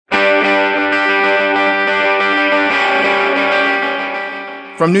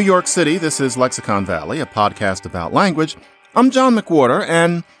From New York City, this is Lexicon Valley, a podcast about language. I'm John McWhorter,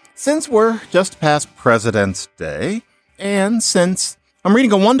 and since we're just past President's Day, and since I'm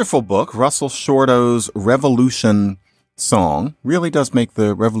reading a wonderful book, Russell Shorto's Revolution Song, really does make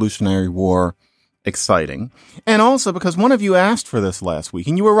the Revolutionary War exciting. And also because one of you asked for this last week,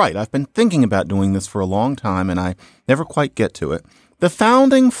 and you were right, I've been thinking about doing this for a long time, and I never quite get to it. The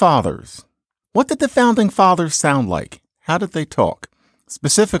Founding Fathers. What did the Founding Fathers sound like? How did they talk?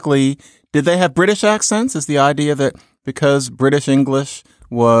 Specifically, did they have British accents? Is the idea that because British English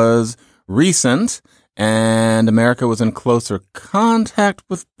was recent and America was in closer contact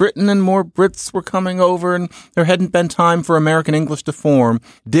with Britain and more Brits were coming over and there hadn't been time for American English to form,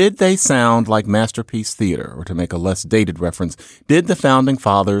 did they sound like Masterpiece Theater? Or to make a less dated reference, did the Founding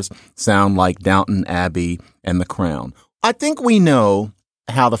Fathers sound like Downton Abbey and The Crown? I think we know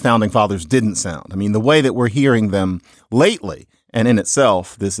how the Founding Fathers didn't sound. I mean, the way that we're hearing them lately, and in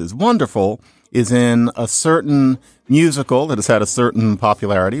itself, this is wonderful, is in a certain musical that has had a certain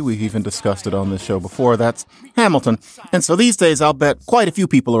popularity. We've even discussed it on this show before. That's Hamilton. And so these days, I'll bet quite a few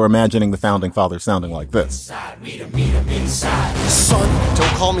people are imagining the Founding Fathers sounding like this. Son,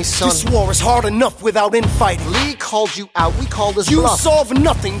 don't call me son. This war is hard enough without infighting. Lee called you out. We called his bluff. You solve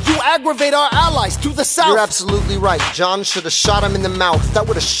nothing. You aggravate our allies to the south. You're absolutely right. John should have shot him in the mouth. That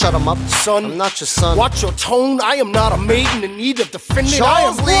would have shut him up. Son, I'm not your son. Watch your tone. I am not a maiden in need of defending.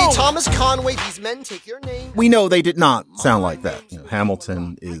 Charles Lee, wrong. Thomas Conway, these men take your name. We know they did not sound like that.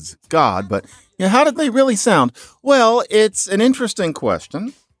 Hamilton is God, but how did they really sound? Well, it's an interesting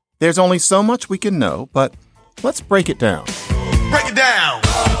question. There's only so much we can know, but let's break it down. Break it down!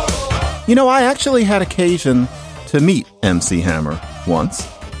 I actually had occasion to meet MC Hammer once.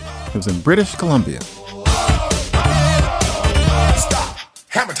 It was in British Columbia. Stop!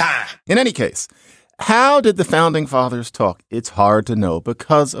 Hammer time! In any case, how did the Founding Fathers talk? It's hard to know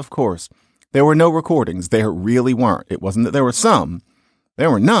because, of course, there were no recordings. There really weren't. It wasn't that there were some. There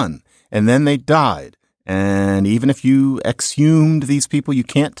were none. And then they died. And even if you exhumed these people, you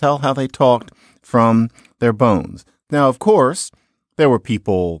can't tell how they talked from their bones. Now, of course, there were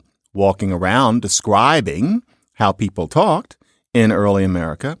people walking around describing how people talked in early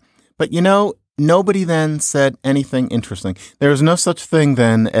America. But, nobody then said anything interesting. There is no such thing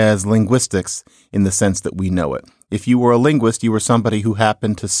then as linguistics in the sense that we know it. If you were a linguist, you were somebody who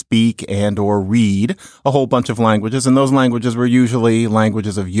happened to speak and or read a whole bunch of languages, and those languages were usually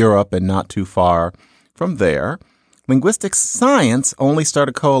languages of Europe and not too far from there. Linguistics science only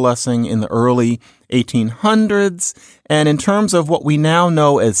started coalescing in the early 1800s, and in terms of what we now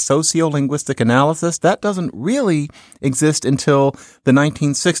know as sociolinguistic analysis, that doesn't really exist until the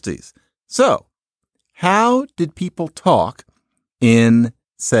 1960s. So, how did people talk in,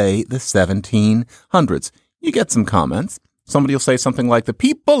 say, the 1700s? You get some comments. Somebody will say something like, the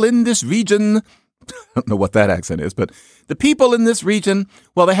people in this region, I don't know what that accent is, but the people in this region,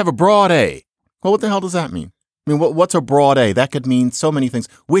 well, they have a broad A. Well, what the hell does that mean? I mean, what's a broad A? That could mean so many things.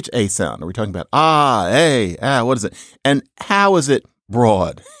 Which A sound? Are we talking about what is it? And how is it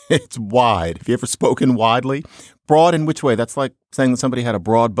broad? It's wide. Have you ever spoken widely? Broad in which way? That's like saying that somebody had a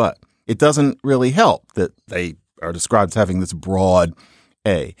broad butt. It doesn't really help that they are described as having this broad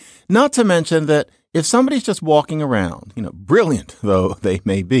A. Not to mention that if somebody's just walking around, brilliant though they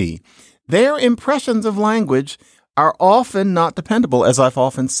may be, their impressions of language are often not dependable, as I've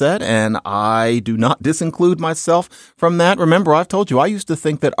often said, and I do not disinclude myself from that. Remember, I've told you, I used to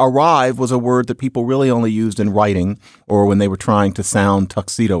think that arrive was a word that people really only used in writing or when they were trying to sound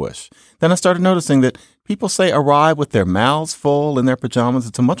tuxedo-ish. Then I started noticing that people say arrive with their mouths full in their pajamas.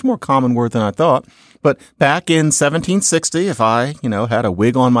 It's a much more common word than I thought. But back in 1760, if I, had a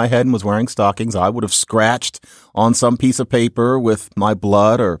wig on my head and was wearing stockings, I would have scratched on some piece of paper with my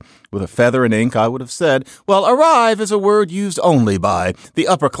blood or with a feather and ink. I would have said, well, arrive is a word used only by the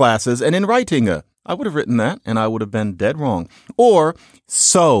upper classes. And in writing, I would have written that and I would have been dead wrong. Or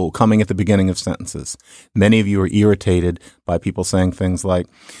so coming at the beginning of sentences. Many of you are irritated by people saying things like,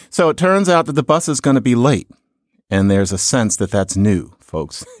 so it turns out that the bus is going to be late. And there's a sense that that's new,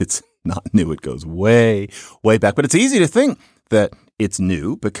 folks. It's not new. It goes way, way back. But it's easy to think that it's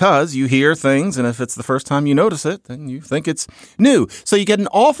new because you hear things, and if it's the first time you notice it, then you think it's new. So you get an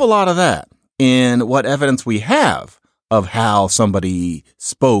awful lot of that in what evidence we have of how somebody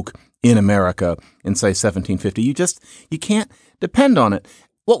spoke in America in, say, 1750. You can't depend on it.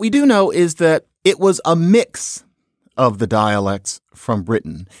 What we do know is that it was a mix of the dialects from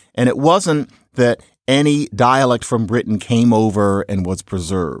Britain, and it wasn't that any dialect from Britain came over and was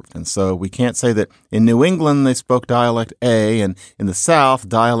preserved. And so we can't say that in New England they spoke dialect A and in the South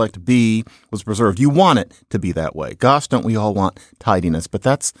dialect B was preserved. You want it to be that way. Gosh, don't we all want tidiness? But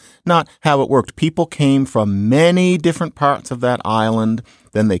that's not how it worked. People came from many different parts of that island.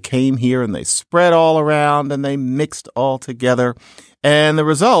 Then they came here and they spread all around and they mixed all together. And the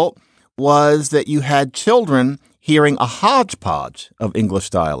result was that you had children hearing a hodgepodge of English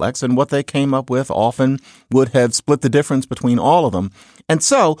dialects, and what they came up with often would have split the difference between all of them. And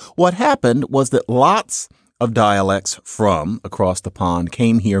so what happened was that lots of dialects from across the pond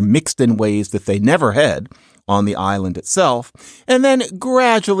came here mixed in ways that they never had on the island itself, and then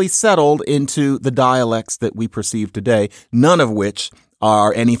gradually settled into the dialects that we perceive today, none of which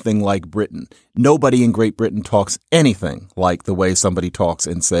are anything like Britain. Nobody in Great Britain talks anything like the way somebody talks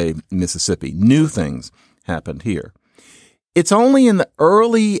in, say, Mississippi. New things happened here. It's only in the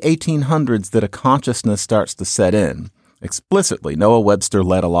early 1800s that a consciousness starts to set in explicitly. Noah Webster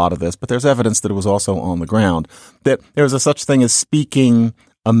led a lot of this, but there's evidence that it was also on the ground, that there's a such thing as speaking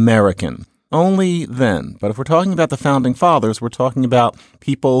American. Only then. But if we're talking about the Founding Fathers, we're talking about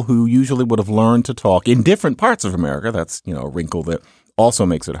people who usually would have learned to talk in different parts of America. That's, a wrinkle that also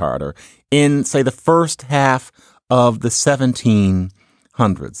makes it harder. In, say, the first half of the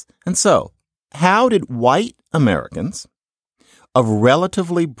 1700s. And so, how did white Americans of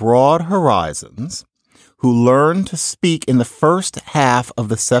relatively broad horizons who learned to speak in the first half of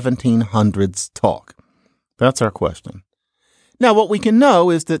the 1700s talk? That's our question. Now, what we can know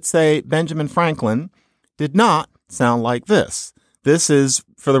is that, say, Benjamin Franklin did not sound like this. This is,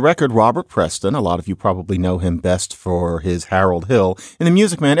 for the record, Robert Preston. A lot of you probably know him best for his Harold Hill in The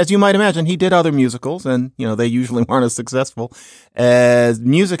Music Man. As you might imagine, he did other musicals, and, they usually weren't as successful as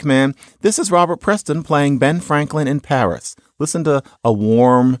Music Man. This is Robert Preston playing Ben Franklin in Paris. Listen to a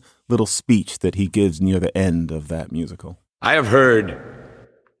warm little speech that he gives near the end of that musical. I have heard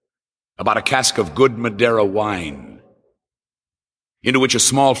about a cask of good Madeira wine into which a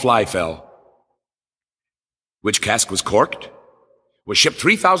small fly fell, which cask was corked, was shipped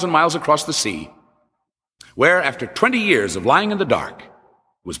 3,000 miles across the sea, where, after 20 years of lying in the dark,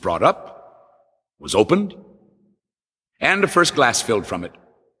 was brought up, was opened, and a first glass filled from it,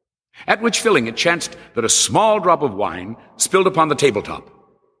 at which filling it chanced that a small drop of wine spilled upon the tabletop.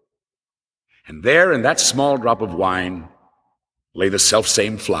 And there, in that small drop of wine, lay the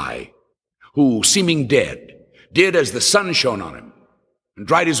selfsame fly, who, seeming dead, did as the sun shone on him, and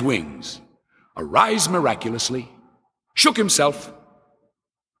dried his wings, arise miraculously, shook himself,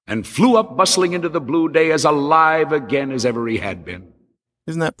 and flew up bustling into the blue day as alive again as ever he had been.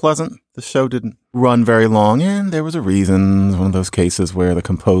 Isn't that pleasant? The show didn't run very long, and there was a reason. One of those cases where the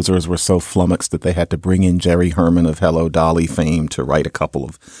composers were so flummoxed that they had to bring in Jerry Herman of Hello Dolly fame to write a couple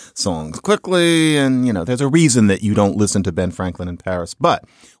of songs quickly. And, there's a reason that you don't listen to Ben Franklin in Paris. But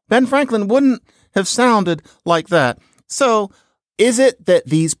Ben Franklin wouldn't have sounded like that. So is it that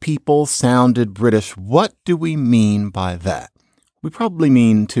these people sounded British? What do we mean by that? We probably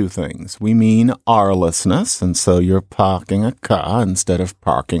mean two things. We mean arlessness, and so you're parking a car instead of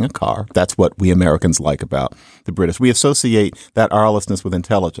parking a car. That's what we Americans like about the British. We associate that arlessness with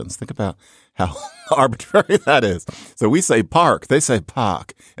intelligence. Think about how arbitrary that is. So we say park, they say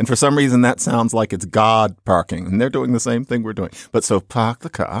park. And for some reason that sounds like it's God parking, and they're doing the same thing we're doing. But so park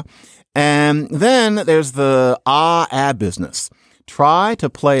the car. And then there's the business. Try to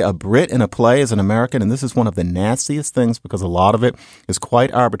play a Brit in a play as an American, and this is one of the nastiest things because a lot of it is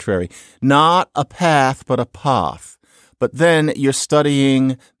quite arbitrary. Not a path, but a path. But then you're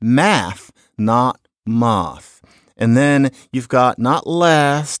studying math, not moth. And then you've got not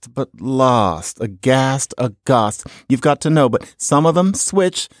last, but lost, aghast, aghast. You've got to know, but some of them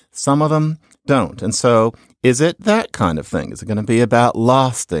switch, some of them don't. And so is it that kind of thing? Is it going to be about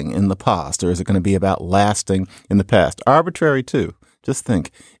lasting in the past, or is it going to be about lasting in the past? Arbitrary, too. Just think,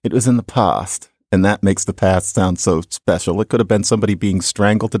 it was in the past, and that makes the past sound so special. It could have been somebody being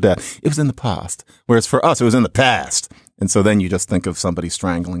strangled to death. It was in the past. Whereas for us, it was in the past. And so then you just think of somebody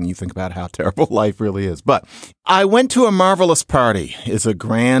strangling, and you think about how terrible life really is. But I Went to a Marvelous Party is a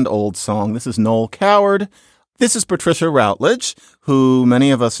grand old song. This is Noel Coward. This is Patricia Routledge, who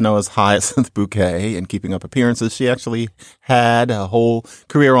many of us know as Hyacinth Bouquet in Keeping Up Appearances. She actually had a whole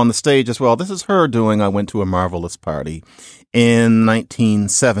career on the stage as well. This is her doing I Went to a Marvelous Party in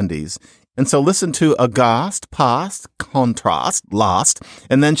 1970s. And so listen to aghast, past, contrast, lost,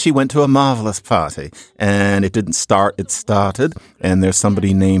 and then she went to a marvelous party. And it didn't start, it started. And there's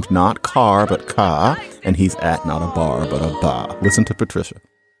somebody named not Carr, but Carr, and he's at not a bar, but a bar. Listen to Patricia.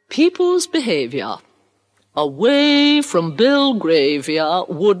 People's behavior away from Belgravia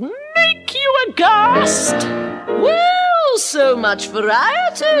would make you aghast? Well, so much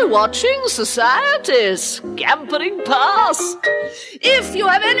variety watching society scampering past. If you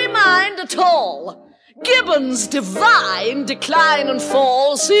have any mind at all, Gibbon's divine decline and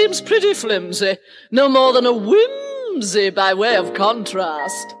fall seems pretty flimsy, no more than a whimsy by way of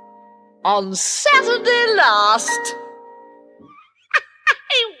contrast. On Saturday last,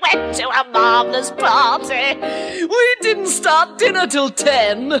 he went to a marvellous party. We didn't start dinner till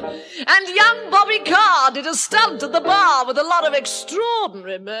 10, and young Bobby Carr did a stunt at the bar with a lot of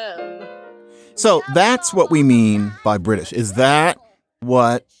extraordinary men. So that's what we mean by British. Is that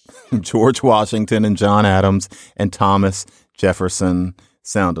what George Washington and John Adams and Thomas Jefferson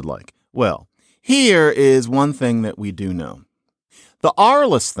sounded like? Well, here is one thing that we do know. The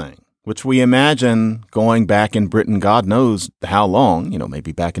R-less thing, which we imagine going back in Britain, God knows how long,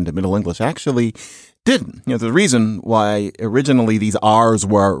 maybe back into Middle English, actually didn't. The reason why originally these R's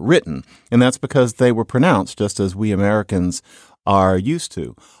were written, and that's because they were pronounced just as we Americans are used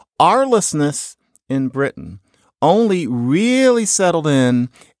to. R-lessness in Britain only really settled in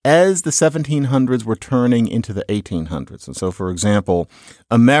as the 1700s were turning into the 1800s. And so, for example,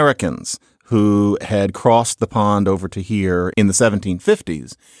 Americans who had crossed the pond over to here in the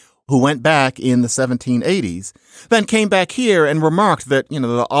 1750s, who went back in the 1780s, then came back here and remarked that,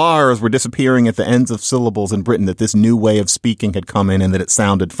 the R's were disappearing at the ends of syllables in Britain, that this new way of speaking had come in and that it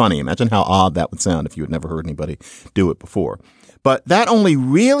sounded funny. Imagine how odd that would sound if you had never heard anybody do it before. But that only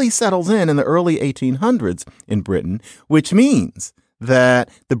really settles in the early 1800s in Britain, which means that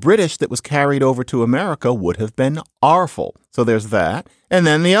the British that was carried over to America would have been artful. So there's that. And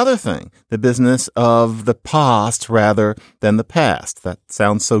then the other thing, the business of the past rather than the past. That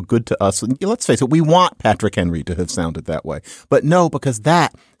sounds so good to us. Let's face it, we want Patrick Henry to have sounded that way. But no, because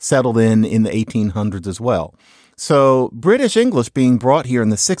that settled in the 1800s as well. So British English being brought here in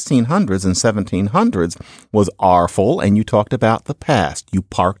the 1600s and 1700s was artful, and you talked about the past. You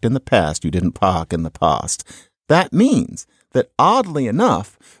parked in the past. You didn't park in the past. That means that, oddly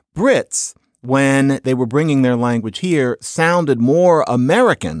enough, Brits, when they were bringing their language here, sounded more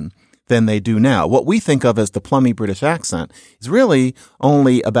American than they do now. What we think of as the plummy British accent is really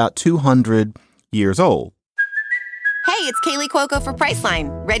only about 200 years old. Hey, it's Kaylee Cuoco for Priceline.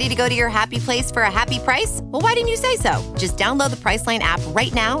 Ready to go to your happy place for a happy price? Well, why didn't you say so? Just download the Priceline app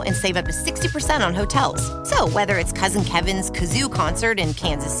right now and save up to 60% on hotels. So whether it's Cousin Kevin's Kazoo Concert in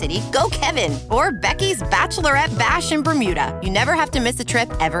Kansas City, go Kevin, or Becky's Bachelorette Bash in Bermuda, you never have to miss a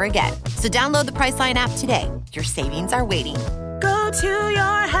trip ever again. So download the Priceline app today. Your savings are waiting. Go to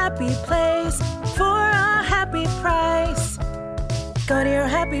your happy place for a happy price. Go to your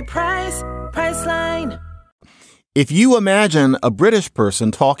happy price, Priceline. If you imagine a British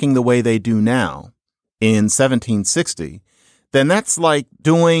person talking the way they do now in 1760, then that's like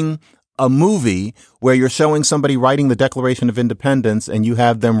doing a movie where you're showing somebody writing the Declaration of Independence and you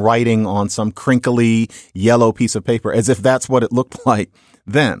have them writing on some crinkly yellow piece of paper as if that's what it looked like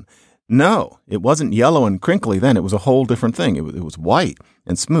then. No, it wasn't yellow and crinkly then. It was a whole different thing. It was white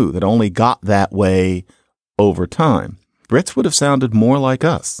and smooth. It only got that way over time. Brits would have sounded more like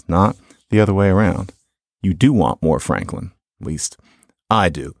us, not the other way around. You do want more Franklin. At least I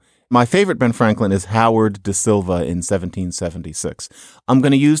do. My favorite Ben Franklin is Howard Da Silva in 1776. I'm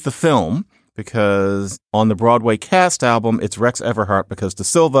going to use the film because on the Broadway cast album, it's Rex Everhart because Da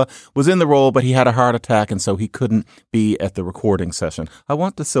Silva was in the role, but he had a heart attack, and so he couldn't be at the recording session. I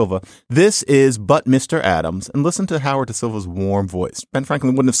want Da Silva. This is But Mr. Adams, and listen to Howard Da Silva's warm voice. Ben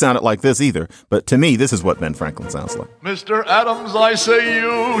Franklin wouldn't have sounded like this either, but to me, this is what Ben Franklin sounds like. Mr. Adams, I say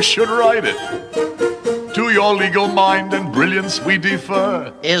you should write it. To your legal mind and brilliance we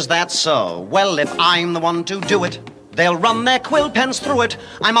defer. Is that so? Well, if I'm the one to do it, they'll run their quill pens through it.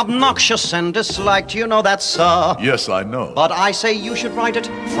 I'm obnoxious and disliked, you know that, sir. Yes, I know. But I say you should write it.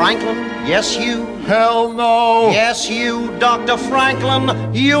 Franklin, yes, you. Hell no. Yes, you, Dr.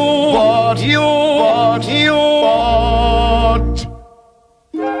 Franklin. You. But.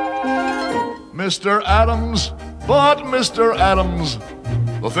 Mr. Adams, but Mr. Adams,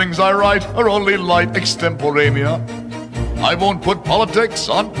 the things I write are only light extemporanea. I won't put politics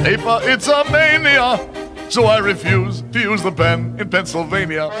on paper, it's a mania. So I refuse to use the pen in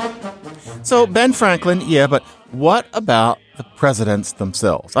Pennsylvania. So Ben Franklin, yeah, but what about the presidents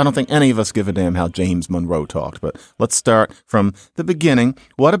themselves? I don't think any of us give a damn how James Monroe talked, but let's start from the beginning.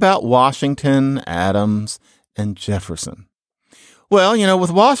 What about Washington, Adams, and Jefferson? Well,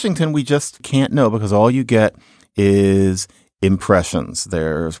 with Washington, we just can't know because all you get is impressions.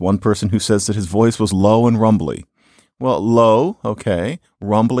 There's one person who says that his voice was low and rumbly. Well, low, okay.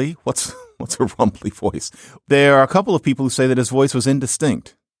 Rumbly, what's a rumbly voice? There are a couple of people who say that his voice was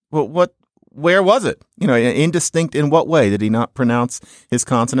indistinct. Well, where was it? Indistinct in what way? Did he not pronounce his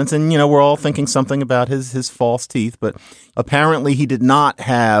consonants? And, we're all thinking something about his false teeth, but apparently he did not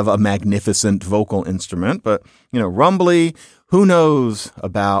have a magnificent vocal instrument. But, rumbly, who knows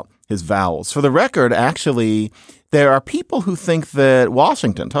about his vowels? For the record, actually, there are people who think that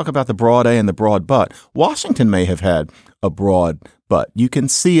Washington, talk about the broad A and the broad butt, Washington may have had a broad butt. You can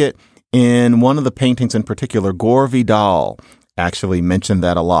see it in one of the paintings in particular. Gore Vidal actually mentioned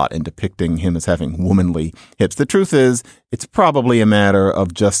that a lot in depicting him as having womanly hips. The truth is, it's probably a matter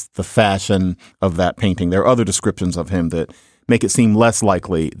of just the fashion of that painting. There are other descriptions of him that make it seem less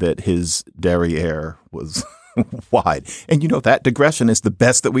likely that his derriere was wide. And that digression is the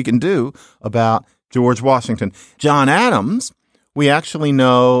best that we can do about George Washington. John Adams, we actually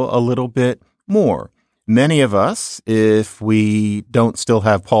know a little bit more. Many of us, if we don't still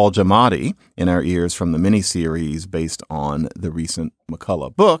have Paul Giamatti in our ears from the miniseries based on the recent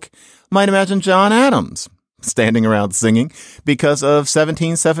McCullough book, might imagine John Adams standing around singing because of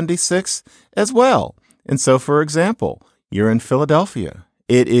 1776 as well. And so, for example, you're in Philadelphia.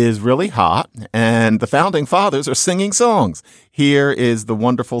 It is really hot, and the Founding Fathers are singing songs. Here is the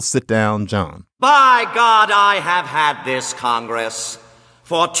wonderful Sit Down, John. By God, I have had this Congress.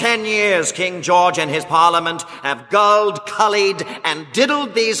 For 10 years, King George and his Parliament have gulled, cullied, and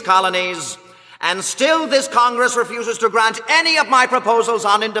diddled these colonies, and still this Congress refuses to grant any of my proposals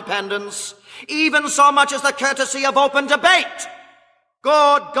on independence, even so much as the courtesy of open debate.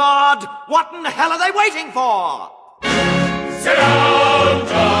 Good God, what in the hell are they waiting for? Sit down,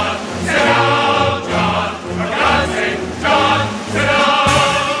 John! Sit down, John! For God's sake, John, sit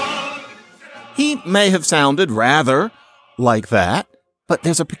down! He may have sounded rather like that, but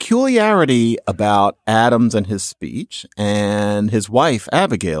there's a peculiarity about Adams and his speech and his wife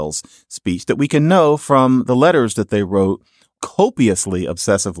Abigail's speech that we can know from the letters that they wrote copiously,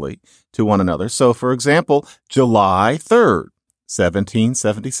 obsessively to one another. So, for example, July 3rd,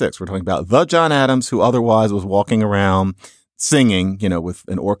 1776, we're talking about the John Adams who otherwise was walking around singing, with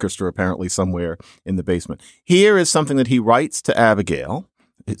an orchestra apparently somewhere in the basement. Here is something that he writes to Abigail.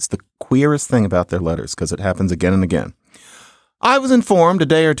 It's the queerest thing about their letters because it happens again and again. I was informed a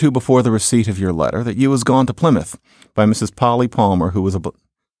day or two before the receipt of your letter that you was gone to Plymouth by Mrs. Polly Palmer, who was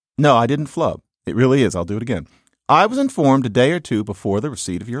No, I didn't flub. It really is. I'll do it again. I was informed a day or two before the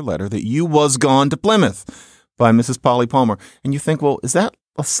receipt of your letter that you was gone to Plymouth by Mrs. Polly Palmer. And you think, well, is that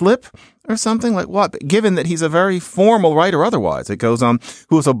a slip or something? Like what? Given that he's a very formal writer otherwise. It goes on,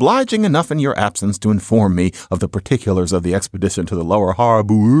 who was obliging enough in your absence to inform me of the particulars of the expedition to the lower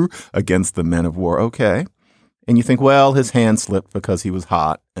harbor against the men of war. Okay. And you think, well, his hand slipped because he was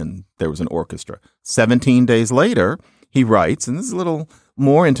hot and there was an orchestra. 17 days later, he writes, and this is a little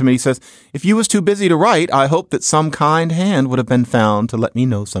more intimate. He says, if you was too busy to write, I hope that some kind hand would have been found to let me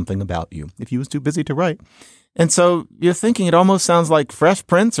know something about you. If you was too busy to write. And so you're thinking it almost sounds like Fresh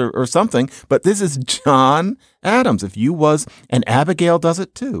Prince or something, but this is John Adams. If you was, and Abigail does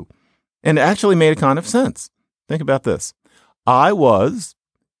it too. And it actually made a kind of sense. Think about this. I was,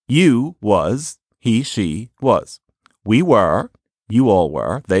 you was, he, she was. We were, you all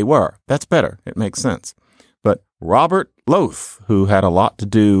were, they were. That's better. It makes sense. But Robert Loth, who had a lot to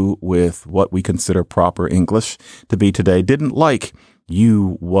do with what we consider proper English to be today, didn't like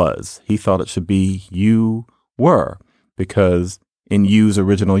you was. He thought it should be you were, because in you's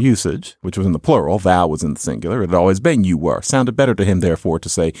original usage, which was in the plural, thou was in the singular, it had always been you were. Sounded better to him, therefore, to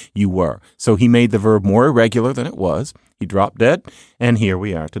say you were. So he made the verb more irregular than it was. He dropped dead, and here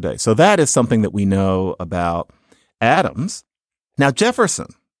we are today. So that is something that we know about Adams. Now, Jefferson,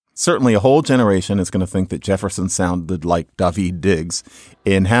 certainly a whole generation is going to think that Jefferson sounded like Daveed Diggs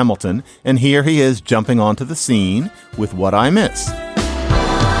in Hamilton, and here he is jumping onto the scene with What I Miss.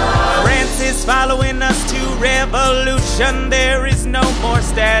 France is following us to revolution. There is no more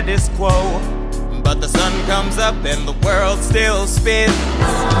status quo. But the sun comes up and the world still spins.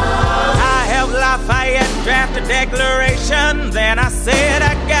 I helped Lafayette draft a declaration. Then I said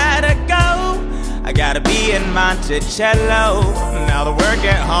I gotta go. I gotta be in Monticello. Now the work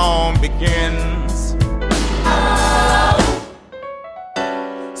at home begins.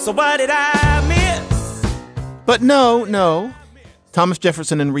 So what did I miss? But no. Thomas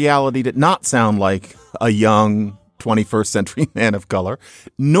Jefferson in reality did not sound like a young 21st century man of color,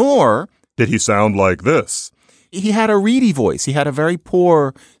 nor did he sound like this. He had a reedy voice. He had a very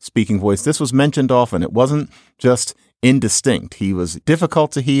poor speaking voice. This was mentioned often. It wasn't just indistinct. He was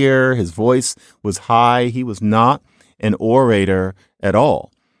difficult to hear. His voice was high. He was not an orator at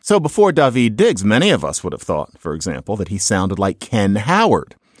all. So before Daveed Diggs, many of us would have thought, for example, that he sounded like Ken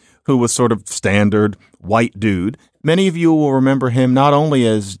Howard, who was sort of standard white dude. Many of you will remember him not only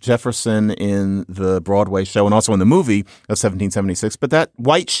as Jefferson in the Broadway show and also in the movie of 1776, but that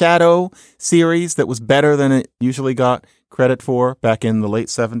White Shadow series that was better than it usually got credit for back in the late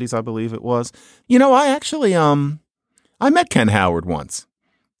 70s, I believe it was. You know, I actually, I met Ken Howard once.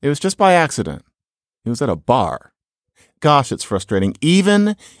 It was just by accident. He was at a bar. Gosh, it's frustrating.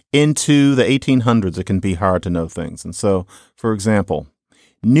 Even into the 1800s, it can be hard to know things. And so, for example,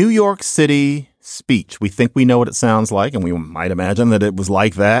 New York City speech. We think we know what it sounds like, and we might imagine that it was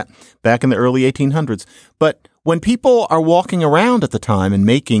like that back in the early 1800s. But when people are walking around at the time and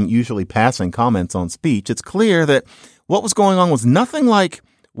making usually passing comments on speech, it's clear that what was going on was nothing like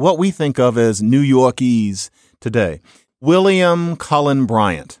what we think of as New Yorkese today. William Cullen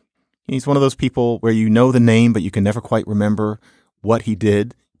Bryant. He's one of those people where you know the name, but you can never quite remember what he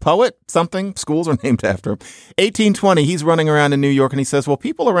did. Poet, something, schools are named after him. 1820, he's running around in New York and he says, well,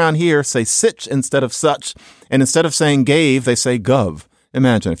 people around here say sitch instead of such. And instead of saying gave, they say gov.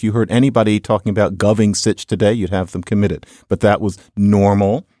 Imagine if you heard anybody talking about goving sitch today, you'd have them committed. But that was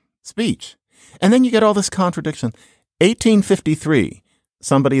normal speech. And then you get all this contradiction. 1853,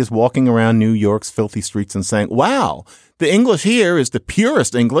 somebody is walking around New York's filthy streets and saying, wow, the English here is the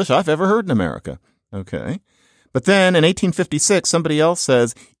purest English I've ever heard in America. Okay. But then in 1856, somebody else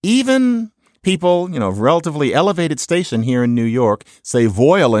says, even people, of relatively elevated station here in New York say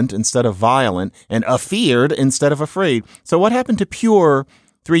violent instead of violent and afeared instead of afraid. So what happened to pure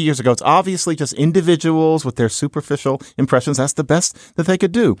 3 years ago? It's obviously just individuals with their superficial impressions. That's the best that they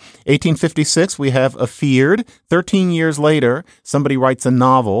could do. 1856, we have afeared. 13 years later, somebody writes a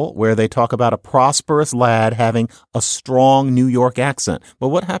novel where they talk about a prosperous lad having a strong New York accent. Well,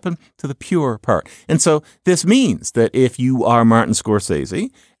 what happened to the pure part? And so this means that if you are Martin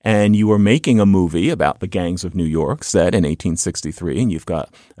Scorsese and you are making a movie about the gangs of New York set in 1863, and you've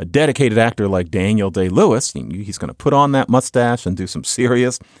got a dedicated actor like Daniel Day-Lewis, he's going to put on that mustache and do some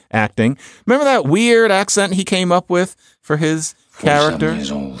serious acting. Remember that weird accent he came up with for his character?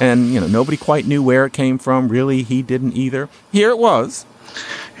 And, nobody quite knew where it came from. Really, he didn't either. Here it was.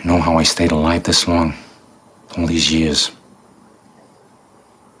 You know how I stayed alive this long? All these years?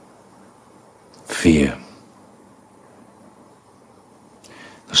 Fear.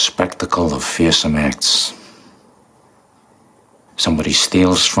 The spectacle of fearsome acts. Somebody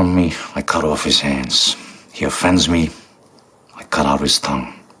steals from me, I cut off his hands. He offends me, I cut out his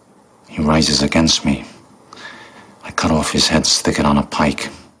tongue. He rises against me, I cut off his head, stick it on a pike.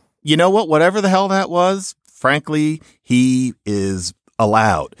 You know what? Whatever the hell that was, frankly, he is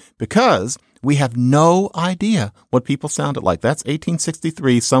allowed because we have no idea what people sounded like. That's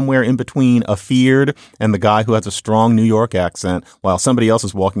 1863, somewhere in between afeared and the guy who has a strong New York accent, while somebody else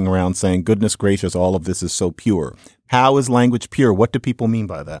is walking around saying, goodness gracious, all of this is so pure. How is language pure? What do people mean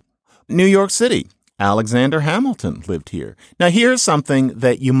by that? New York City. Alexander Hamilton lived here. Now, here's something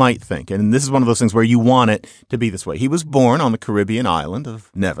that you might think, and this is one of those things where you want it to be this way. He was born on the Caribbean island of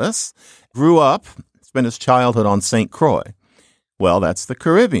Nevis, grew up, spent his childhood on St. Croix. Well, that's the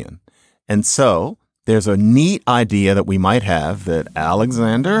Caribbean. And so there's a neat idea that we might have that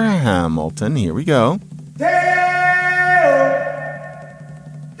Alexander Hamilton, here we go.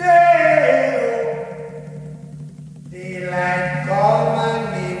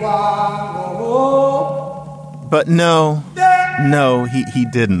 But no, he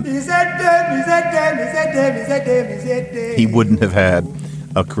didn't. He wouldn't have had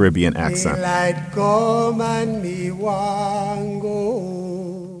a Caribbean accent.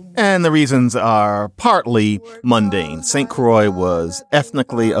 And the reasons are partly mundane. St. Croix was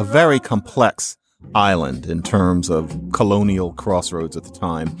ethnically a very complex island in terms of colonial crossroads at the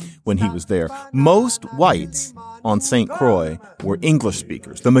time when he was there. Most whites on St. Croix were English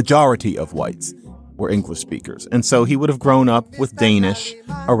speakers. The majority of whites were English speakers. And so he would have grown up with Danish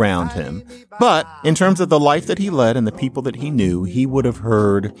around him. But in terms of the life that he led and the people that he knew, he would have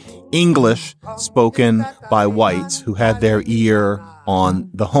heard English spoken by whites who had their ear on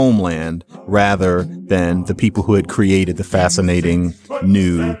the homeland rather than the people who had created the fascinating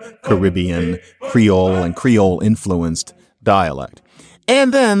new Caribbean Creole and Creole-influenced dialect.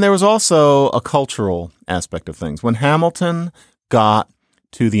 And then there was also a cultural aspect of things. When Hamilton got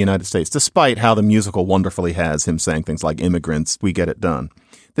to the United States, despite how the musical wonderfully has him saying things like immigrants, we get it done.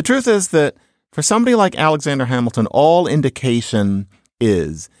 The truth is that for somebody like Alexander Hamilton, all indication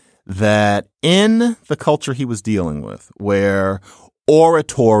is that in the culture he was dealing with, where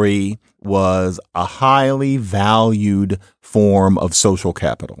oratory was a highly valued form of social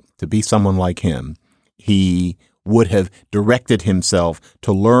capital, to be someone like him, he would have directed himself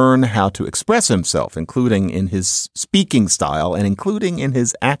to learn how to express himself, including in his speaking style and including in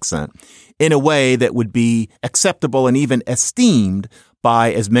his accent, in a way that would be acceptable and even esteemed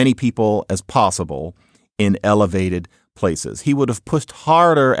by as many people as possible in elevated places. He would have pushed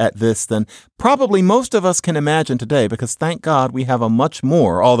harder at this than probably most of us can imagine today, because thank God we have a much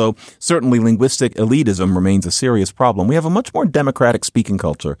more, although certainly linguistic elitism remains a serious problem, we have a much more democratic speaking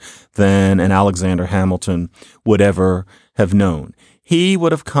culture than an Alexander Hamilton would ever have known. He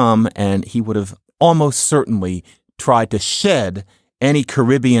would have come and he would have almost certainly tried to shed any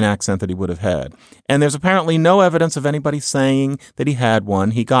Caribbean accent that he would have had. And there's apparently no evidence of anybody saying that he had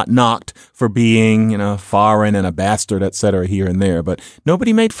one. He got knocked for being, foreign and a bastard, etc. here and there, but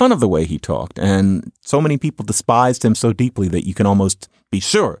nobody made fun of the way he talked. And so many people despised him so deeply that you can almost be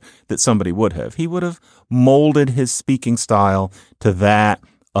sure that somebody would have. He would have molded his speaking style to that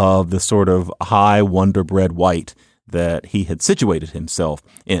of the sort of high wonder-bred white that he had situated himself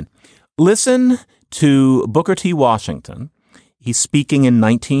in. Listen to Booker T. Washington. He's speaking in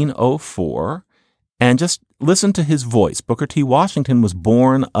 1904, and just listen to his voice. Booker T. Washington was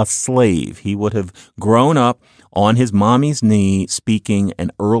born a slave. He would have grown up on his mommy's knee speaking an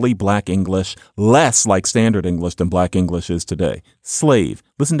early black English, less like standard English than black English is today. Slave.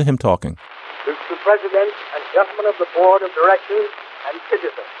 Listen to him talking. The President and gentlemen of the Board of Directors and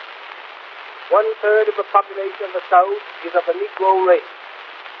citizens. 1/3 of the population of the South is of the Negro race.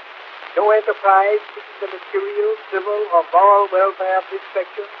 No enterprise seeking the material, civil, or moral welfare of this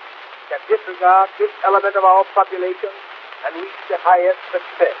section can disregard this element of our population and reach the highest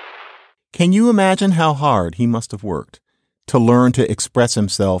success. Can you imagine how hard he must have worked to learn to express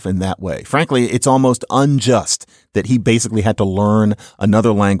himself in that way? Frankly, it's almost unjust that he basically had to learn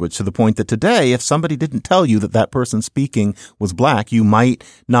another language, to the point that today, if somebody didn't tell you that that person speaking was black, you might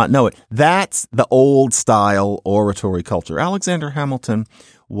not know it. That's the old style oratory culture. Alexander Hamilton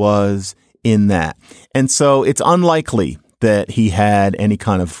was in that. And so it's unlikely that he had any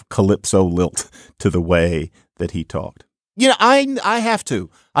kind of calypso lilt to the way that he talked. I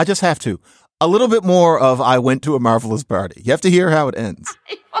just have to. A little bit more of I Went to a Marvelous Party. You have to hear how it ends.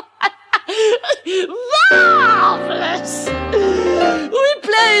 Marvelous! We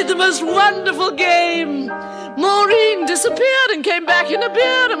played the most wonderful game. Maureen disappeared and came back in a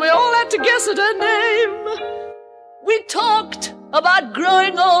beard, and we all had to guess at her name. We talked about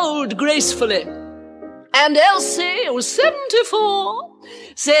growing old gracefully. And Elsie, who was 74,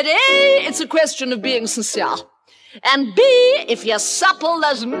 said, A, it's a question of being sincere. And B, if you're supple,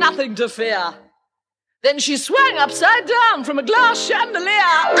 there's nothing to fear. Then she swung upside down from a glass chandelier.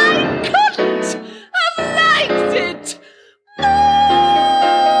 I couldn't have liked it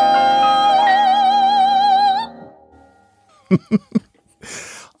more.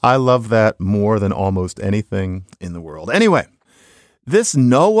 I love that more than almost anything in the world. Anyway, this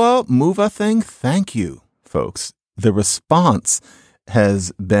Noah Muva thing, thank you, folks. The response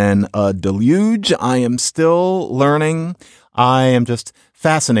has been a deluge. I am still learning. I am just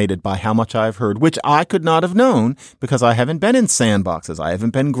fascinated by how much I've heard, which I could not have known because I haven't been in sandboxes. I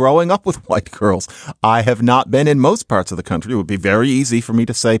haven't been growing up with white girls. I have not been in most parts of the country. It would be very easy for me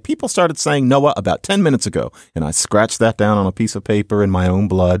to say, people started saying Noah about 10 minutes ago. And I scratched that down on a piece of paper in my own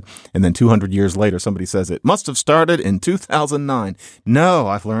blood. And then 200 years later, somebody says it must have started in 2009. No,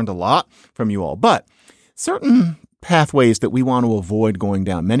 I've learned a lot from you all. But certain pathways that we want to avoid going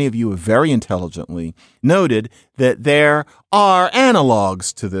down. Many of you have very intelligently noted that there are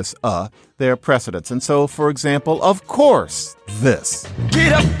analogs to this there are precedents. And so, for example, of course, this.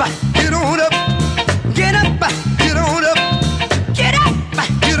 Get up, get on up, get up, get on up, get up,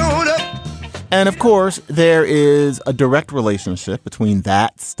 get on up. And of course, there is a direct relationship between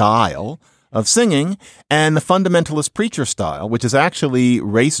that style of singing and the fundamentalist preacher style, which is actually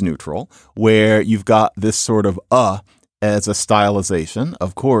race neutral, where you've got this sort of as a stylization.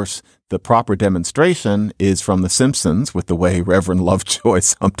 Of course, the proper demonstration is from The Simpsons with the way Reverend Lovejoy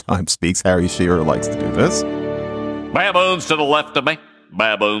sometimes speaks. Harry Shearer likes to do this. Baboons to the left of me,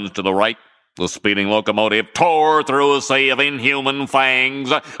 baboons to the right. The speeding locomotive tore through a sea of inhuman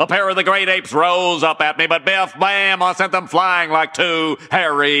fangs. A pair of the great apes rose up at me, but biff, bam, I sent them flying like two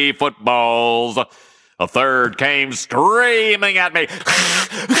hairy footballs. A third came screaming at me.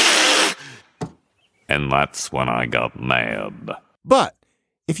 And that's when I got mad. But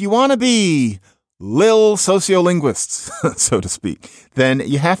if you want to be lil sociolinguists, so to speak, then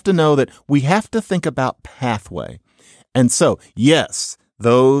you have to know that we have to think about pathway. And so, yes,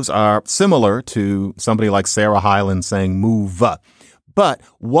 those are similar to somebody like Sarah Hyland saying move up. But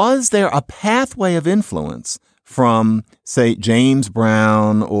was there a pathway of influence from, say, James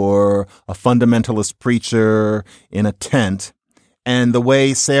Brown or a fundamentalist preacher in a tent and the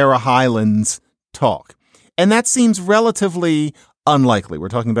way Sarah Hyland's talk. And that seems relatively unlikely. We're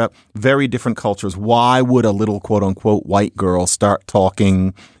talking about very different cultures. Why would a little quote unquote white girl start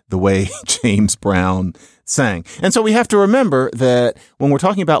talking the way James Brown sang? And so we have to remember that when we're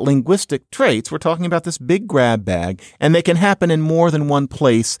talking about linguistic traits, we're talking about this big grab bag, and they can happen in more than one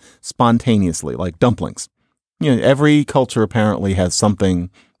place spontaneously, like dumplings. You know, every culture apparently has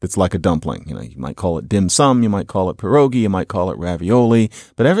something that's like a dumpling. You know, you might call it dim sum, you might call it pierogi, you might call it ravioli,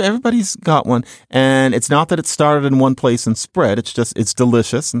 but everybody's got one. And it's not that it started in one place and spread. It's just, it's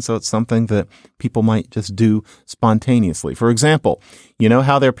delicious. And so it's something that people might just do spontaneously. For example, you know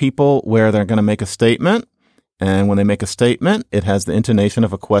how there are people where they're going to make a statement, and when they make a statement, it has the intonation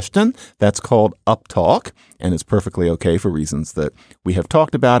of a question. That's called uptalk, and it's perfectly okay for reasons that we have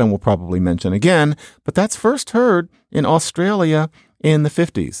talked about and we'll probably mention again. But that's first heard in Australia in the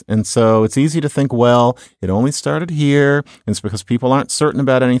 50s. And so it's easy to think, well, it only started here, and it's because people aren't certain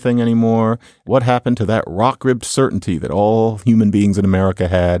about anything anymore. What happened to that rock-ribbed certainty that all human beings in America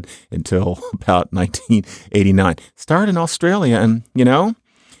had until about 1989? Started in Australia, and, you know,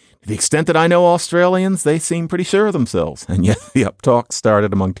 to the extent that I know Australians, they seem pretty sure of themselves. And yet the uptalk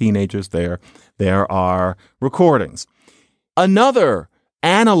started among teenagers there. There are recordings. Another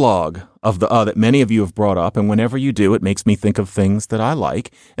analog of the that many of you have brought up, and whenever you do, it makes me think of things that I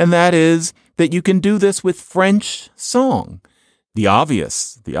like, and that is that you can do this with French song. The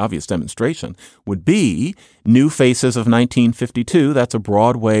obvious demonstration would be New Faces of 1952. That's a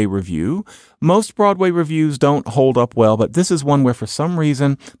Broadway review. Most Broadway reviews don't hold up well, but this is one where for some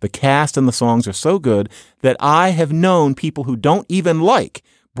reason the cast and the songs are so good that I have known people who don't even like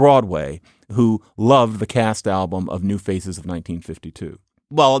Broadway who love the cast album of New Faces of 1952.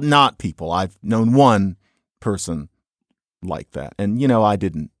 Well, not people. I've known one person like that. And, you know, I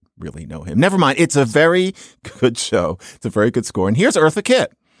didn't really know him. Never mind. It's a very good show. It's a very good score. And here's Eartha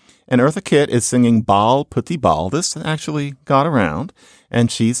Kitt. And Eartha Kitt is singing Bal Petit Bal. This actually got around. And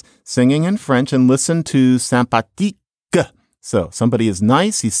she's singing in French. And listen to sympathique. So somebody is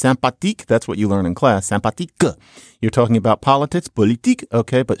nice. He's sympathique. That's what you learn in class. Sympathique. You're talking about politics. Politique.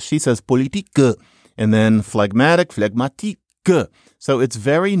 Okay. But she says politique. And then phlegmatic. Phlegmatique. So it's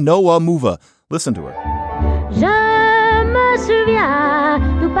very Noah Mova. Listen to her. Je me souviens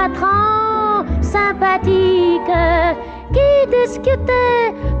du patron sympathique qui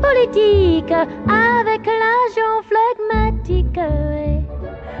discutait politique avec l'agent phlegmatique.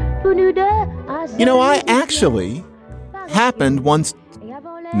 Pour nous deux, you know, I actually happened once.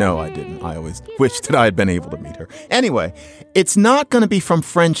 No, I didn't. I always wished that I had been able to meet her. Anyway, it's not going to be from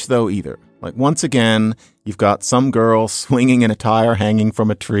French, though, either. Like, once again, you've got some girl swinging in a tire hanging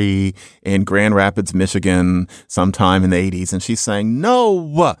from a tree in Grand Rapids, Michigan, sometime in the 80s, and she's saying,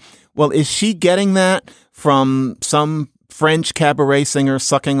 no. Well, is she getting that from some French cabaret singer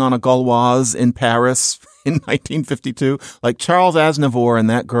sucking on a Gauloise in Paris in 1952? Like, Charles Aznavour and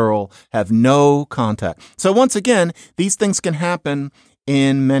that girl have no contact. So once again, these things can happen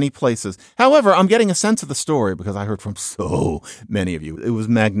in many places. However, I'm getting a sense of the story because I heard from so many of you. It was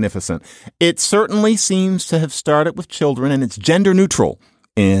magnificent. It certainly seems to have started with children, and it's gender neutral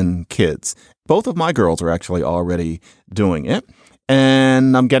in kids. Both of my girls are actually already doing it.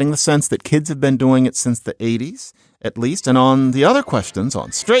 And I'm getting the sense that kids have been doing it since the 80s, at least. And on the other questions,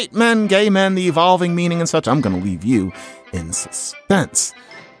 on straight men, gay men, the evolving meaning and such, I'm going to leave you in suspense.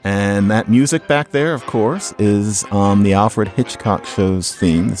 And that music back there, of course, is the Alfred Hitchcock Show's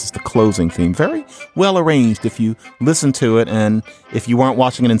theme. This is the closing theme. Very well arranged if you listen to it, and if you weren't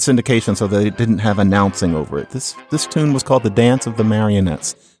watching it in syndication so that it didn't have announcing over it. This tune was called The Dance of the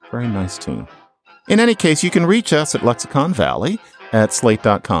Marionettes. Very nice tune. In any case, you can reach us at Lexicon Valley at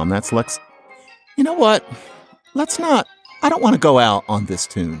slate.com. That's You know what? I don't want to go out on this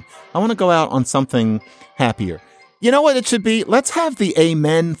tune. I want to go out on something happier. You know what it should be? Let's have the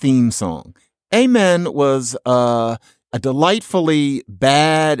Amen theme song. Amen was a delightfully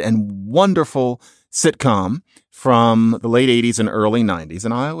bad and wonderful sitcom from the late 80s and early 90s,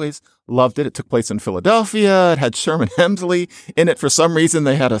 and I always loved it. It took place in Philadelphia. It had Sherman Hemsley in it. For some reason,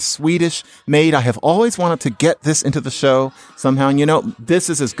 they had a Swedish maid. I have always wanted to get this into the show somehow, and you know,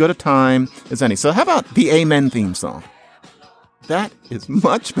 this is as good a time as any. So how about the Amen theme song? That is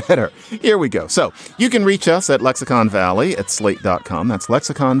much better. Here we go. So you can reach us at Lexicon Valley at slate.com. That's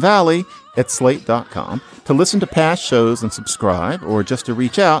Lexicon Valley at slate.com. To listen to past shows and subscribe, or just to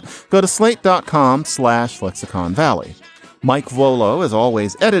reach out, go to slate.com/Lexicon Valley. Mike Volo, as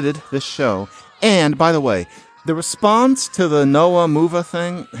always, edited this show. And by the way, the response to the Noah Mova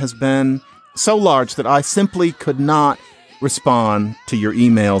thing has been so large that I simply could not respond to your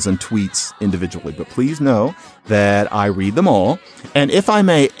emails and tweets individually. But please know that I read them all. And if I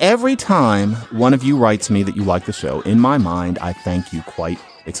may, every time one of you writes me that you like the show, in my mind, I thank you quite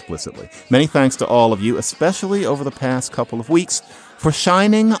explicitly. Many thanks to all of you, especially over the past couple of weeks, for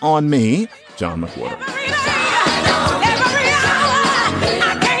shining on me, John McWhorter.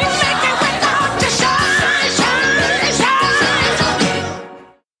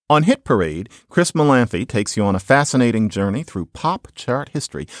 On Hit Parade, Chris Molanphy takes you on a fascinating journey through pop chart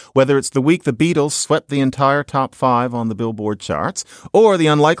history. Whether it's the week the Beatles swept the entire top 5 on the Billboard charts, or the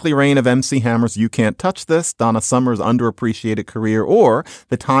unlikely reign of MC Hammer's You Can't Touch This, Donna Summer's underappreciated career, or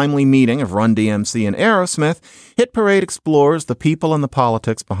the timely meeting of Run DMC and Aerosmith, Hit Parade explores the people and the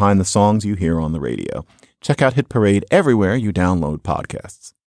politics behind the songs you hear on the radio. Check out Hit Parade everywhere you download podcasts.